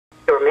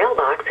Your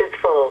mailbox is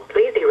full.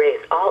 Please erase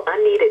all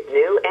unneeded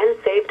new and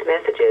saved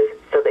messages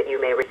so that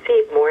you may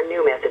receive more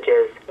new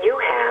messages. You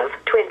have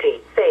 20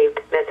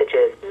 saved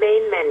messages.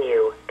 Main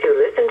menu. To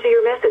listen to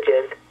your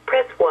messages,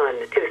 press 1.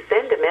 To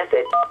send a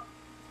message.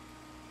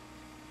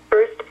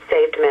 First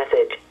saved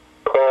message.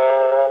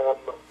 Hello,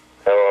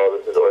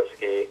 this is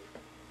Orsky.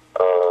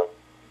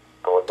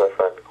 I'm with my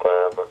friend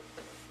Clem,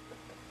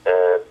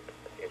 and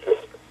he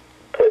just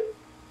hit.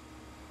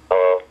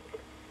 Hello.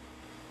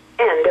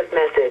 End of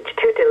message.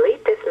 To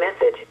delete this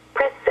message,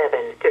 press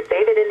 7. To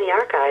save it in the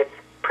archives,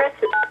 press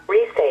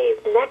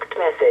resave. Next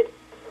message.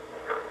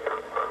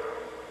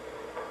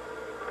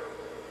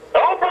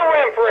 Oprah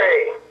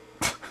Winfrey!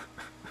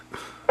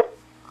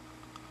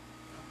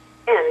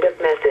 End of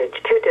message.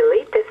 To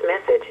delete this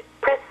message,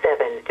 press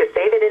 7. To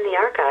save it in the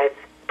archives,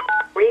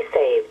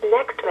 resave.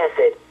 Next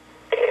message.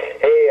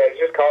 Hey, I was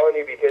just calling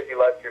you because you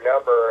left your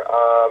number.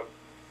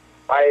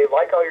 I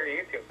like all your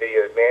YouTube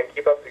videos, man.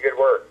 Keep up the good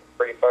work.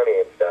 Pretty funny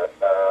and stuff.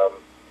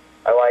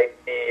 I like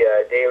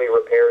the daily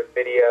repairs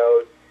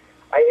videos.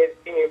 I had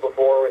seen you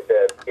before with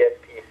the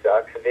PSP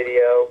Sucks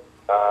video,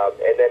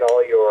 and then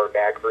all your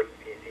Mac versus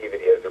PC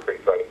videos are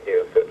pretty funny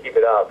too. So keep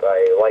it up.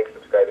 I like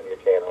subscribing to your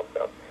channel.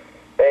 So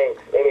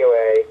thanks.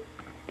 Anyway,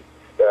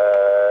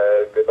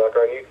 good luck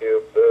on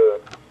YouTube.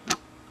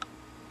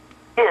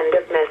 End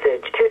of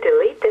message. To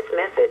delete this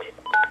message,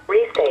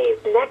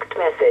 resave. Next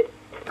message.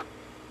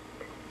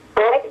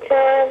 Hi,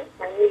 John.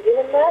 I'm reading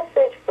a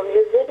message from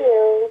your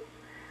video.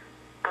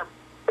 I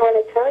want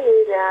to tell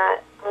you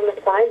that on the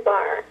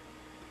sidebar,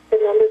 the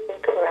number's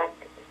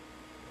incorrect.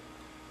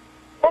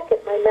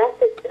 Second, my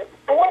message is,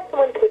 I want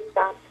someone to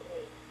adopt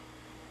me.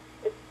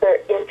 If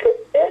they're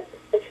interested,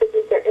 they should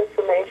leave their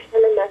information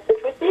and a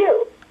message with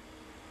you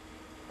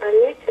on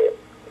YouTube.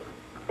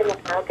 And then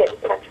I'll get in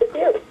touch with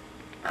you.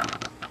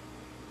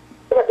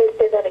 So let me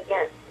say that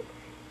again.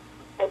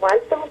 I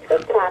want someone to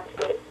adopt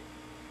me.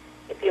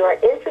 If you are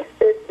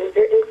interested, leave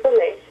your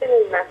information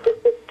and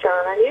message with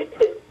John on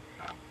YouTube,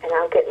 and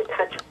I'll get in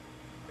touch with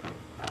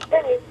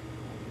you.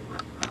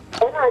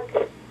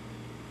 Okay.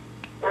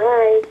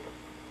 Bye.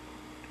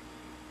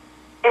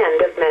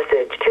 End of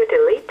message. To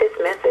delete this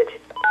message,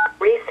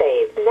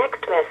 resave.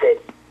 Next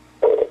message.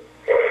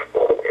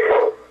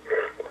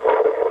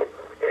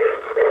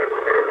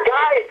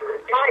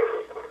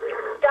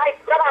 Guys,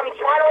 stop. I'm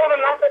trying to leave a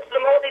message to the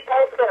moldy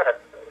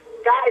poster.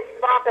 Guys,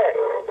 stop it.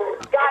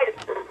 Guys,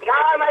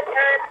 not on my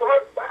parents'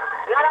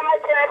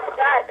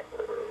 bed.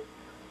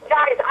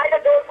 Guys, I had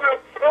to go through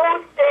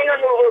 2 stain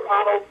removal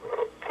bottles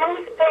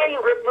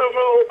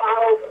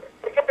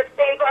to get the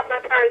stains off my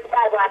parents'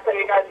 bed last time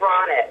you guys were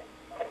on it.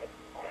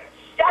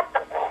 Shut the...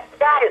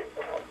 Guys.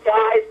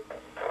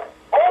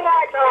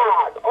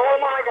 Oh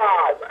my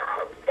God.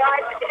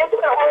 Guys, it just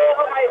went all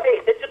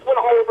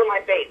over my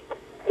face.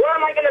 What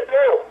am I going to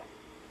do?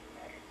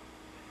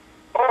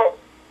 Oh,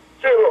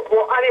 shoot.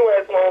 Well,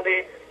 anyways,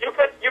 Moldy, you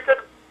could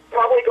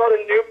probably go to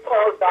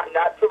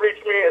newpros.net to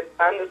reach me. It's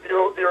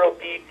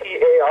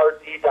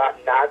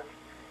N00BTARD.net.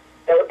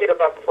 That would be the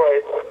best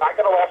place. I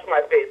gotta wash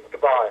my face.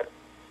 Goodbye.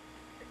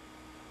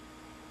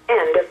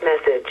 End of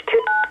message.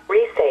 To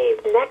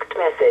resave. Next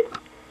message.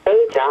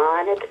 Hey,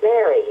 John, it's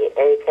Mary,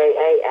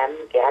 a.k.a.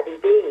 M. Gabby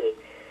B.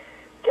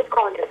 Just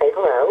calling to say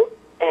hello,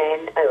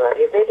 and I love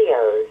your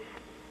videos.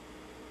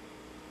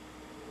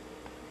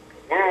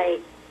 Good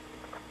night.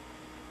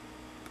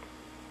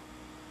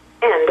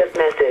 End of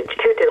message.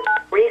 To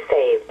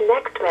resave.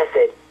 Next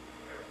message.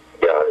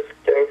 Yeah, it's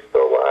Gangsta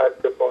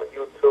Live up on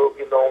YouTube,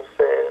 you know what I'm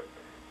saying?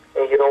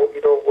 And you know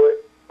what?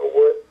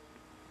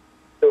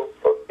 Still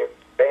fucking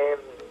spam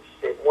and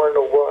shit. Wanna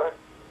know why?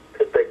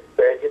 Cause they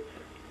faggots.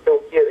 They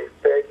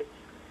faggots.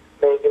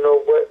 Man, you know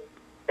what?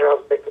 And I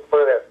was making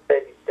fun of that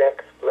faggot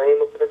Jack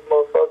Flame up in this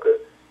motherfucker.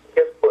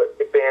 Guess what?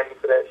 They banned me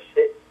for that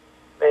shit.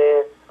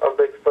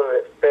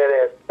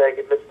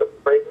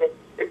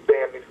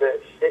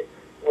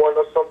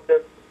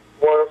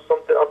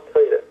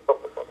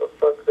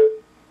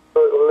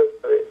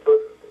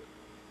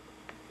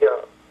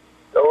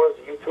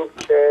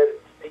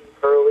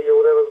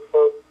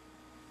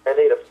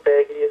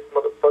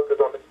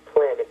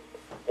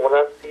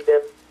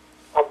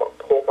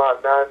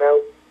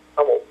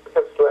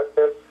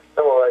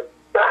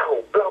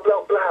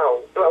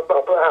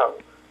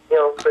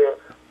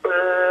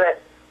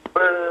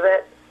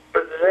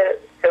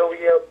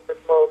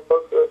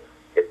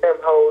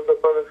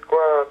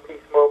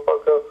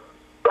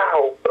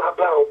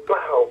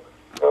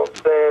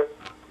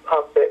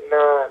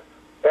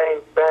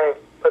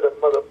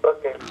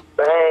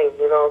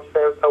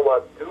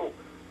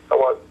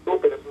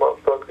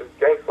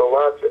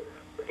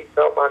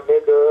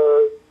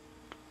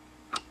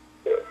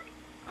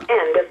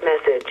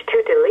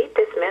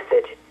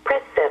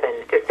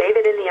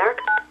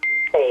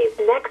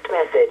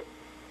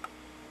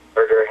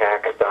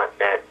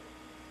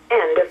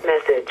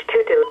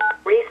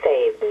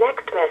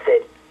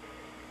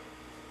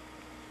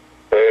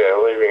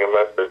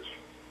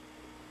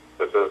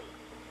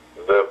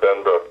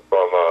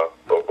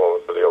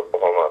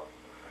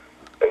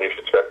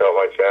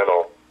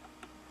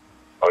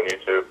 on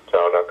YouTube,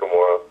 Tao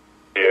Nakamura,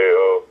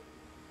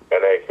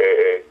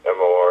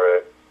 TaoNakamora.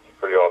 It's a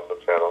pretty awesome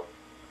channel.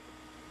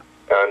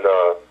 And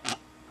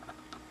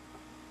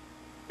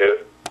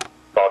if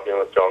talking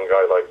with young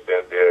guy like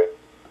Santier,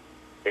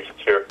 you should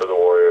cheer for the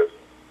Warriors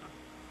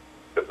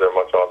because they're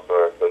much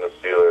awesomer than the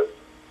Steelers.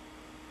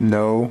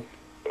 No.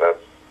 And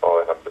that's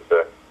all I have to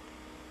say.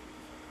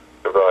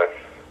 Goodbye.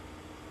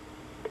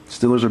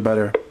 Steelers are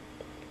better.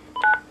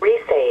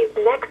 Resave.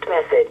 Next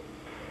message.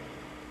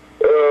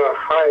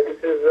 Hi,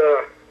 this is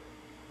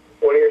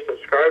one of your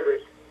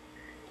subscribers.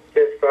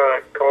 Just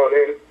calling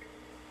in.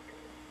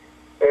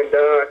 And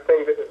I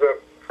think this is a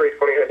pretty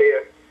funny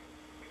idea.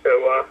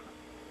 So,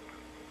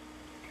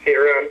 see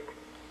you around.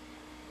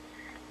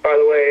 By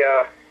the way,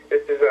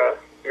 this is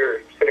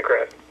your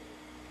Cinecraft.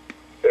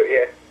 So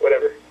yeah,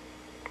 whatever.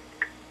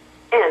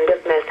 End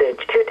of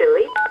message. To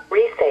delete.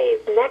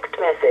 Resave. Next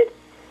message.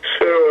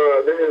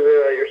 So, this is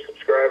your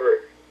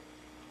subscriber.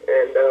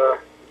 And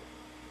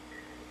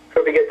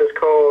hope you get this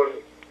call and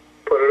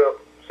put it up.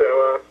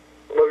 So,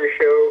 love your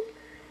show.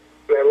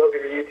 And I love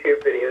your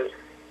YouTube videos.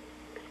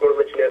 Just want to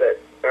let you know that.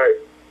 Alright,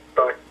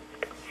 bye.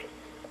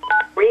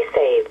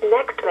 Resave.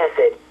 Next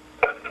message.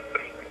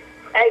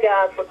 Hey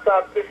guys, what's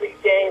up? This is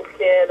James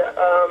Kidd.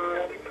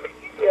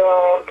 You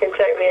all can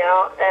check me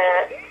out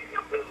at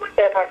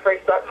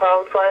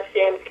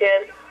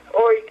antifreaks.com/JamesKidd,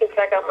 or you can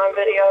check out my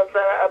videos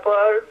that I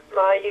upload.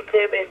 My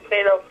YouTube is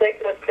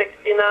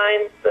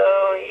Fatal69,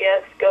 so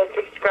yes, go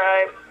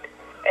subscribe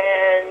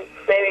and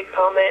maybe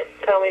comment.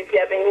 Tell me if you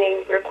have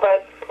any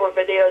requests for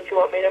videos you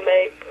want me to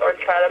make or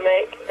try to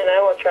make, and I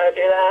will try to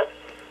do that.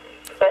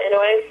 But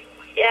anyway,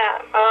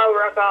 yeah,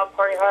 rock out,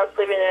 party hard,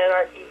 sleeping in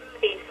anarchy,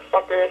 peace,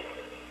 fuckers.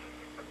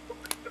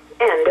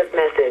 End of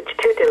message.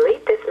 To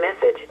delete this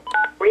message.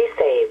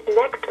 Resave.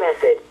 Next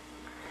message.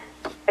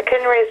 I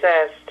couldn't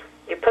resist.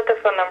 You put the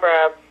phone number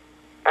up.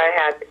 I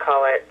had to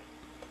call it.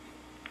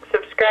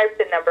 Subscribe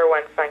to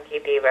 #1 Funky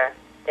Diva.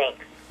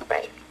 Thanks.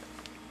 Bye.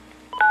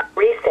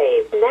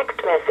 Resave.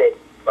 Next message.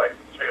 Bye.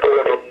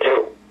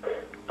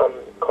 I'm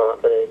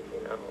confident,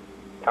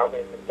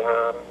 Calvin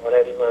John,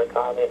 whatever you want to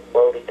call it,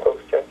 Moldy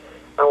Toaster.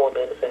 I want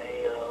to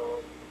say,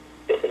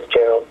 this is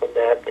Gerald from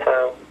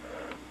Naptown.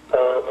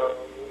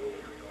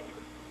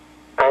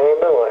 I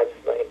don't know, I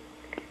just like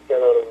your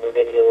little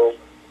video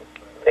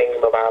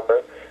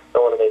thingamabobber. I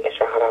want to make a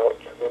shout out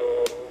to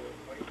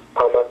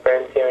all my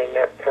friends here in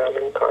Naptown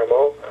and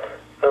Carmel.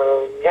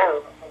 Yeah,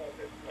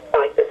 I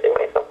like to see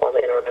myself on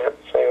the internet,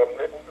 so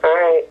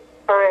alright,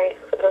 bye.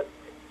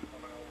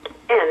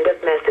 End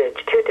of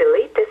message. To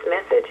delete this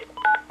message.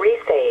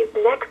 Resave.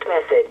 Next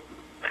message.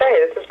 Hi,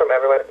 this is from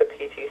everyone at the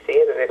PTC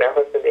in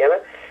Indianapolis,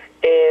 Indiana,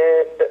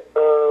 and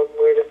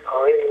we're just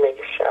calling to make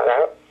a shout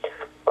out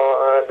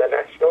on the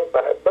National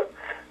Web.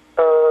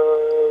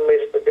 We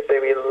just like to say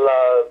we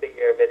love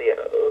your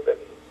videos and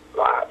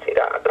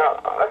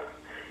la-ti-da-da,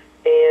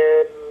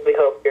 and we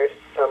hope your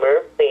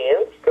summer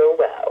plans go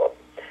well.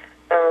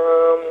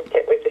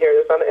 Can't wait to hear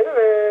this on the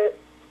internet.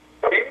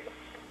 Peace.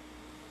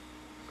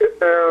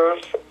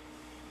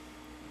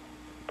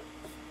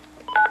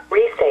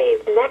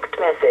 Resave. Next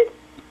message.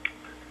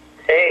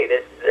 Hey,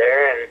 this is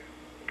Aaron.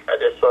 I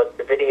just watched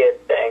the video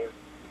thing.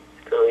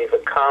 To leave a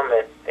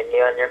comment and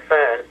you on your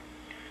phone.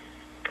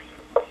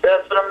 So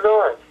that's what I'm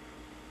doing.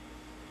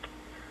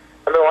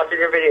 I've been watching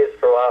your videos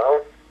for a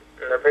while,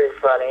 and they're pretty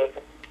funny.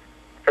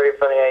 It's pretty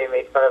funny how you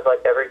make fun of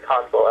like every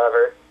console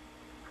ever.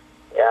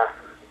 Yeah.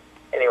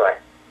 Anyway,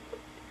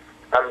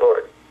 I'm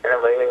bored, and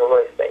I'm leaving a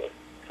voice thing.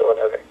 So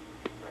whatever.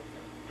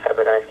 Have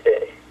a nice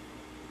day.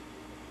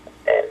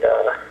 And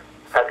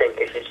I think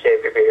you should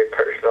shave your beard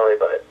personally,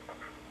 but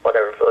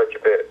whatever floats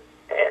your boat.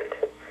 And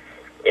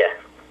yeah,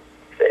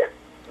 see ya.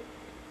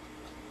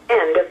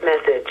 End of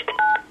message.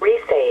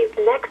 Resave.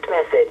 Next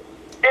message.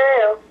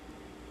 Hello.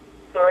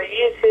 For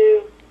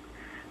YouTube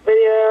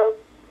video,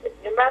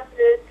 your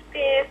message,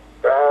 peace,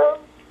 bro.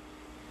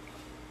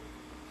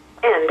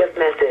 End of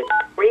message.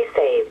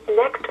 Resave.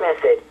 Next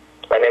message.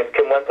 My name's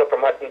Kim Wenzel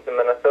from Hutchinson,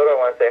 Minnesota. I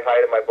want to say hi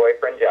to my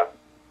boyfriend, Jeff.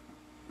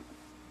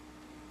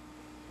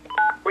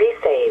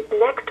 Resave.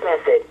 Next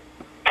message.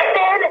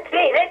 And it's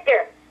me,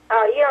 Victor.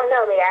 You don't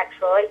know me,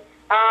 actually.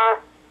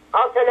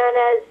 Also known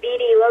as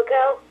BD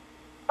Loco.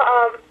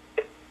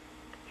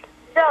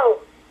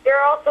 So,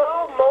 you're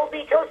also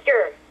Moldy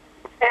Toaster.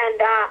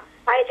 And,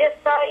 I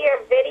just saw your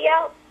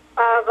video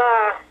of,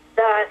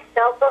 the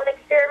cell phone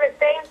experiment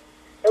thing.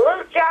 The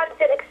Luke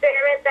Johnson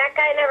experiment, that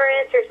guy never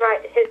answers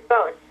his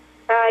phone.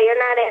 You're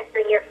not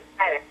answering your phone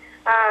either.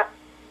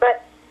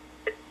 But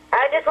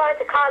I just wanted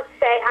to call to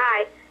say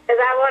hi, because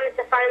I wanted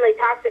to finally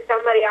talk to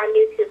somebody on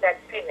YouTube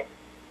that's famous.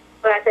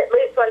 Who has at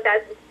least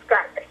 1,000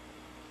 subscribers.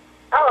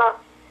 Oh well.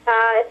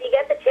 If you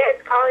get the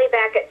chance, call me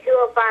back at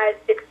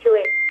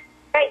 205-628.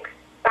 Thanks.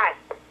 Bye.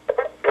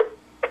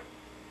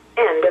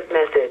 End of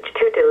message.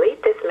 To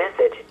delete this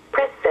message,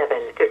 press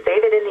 7. To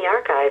save it in the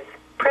archives,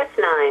 press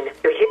 9.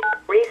 To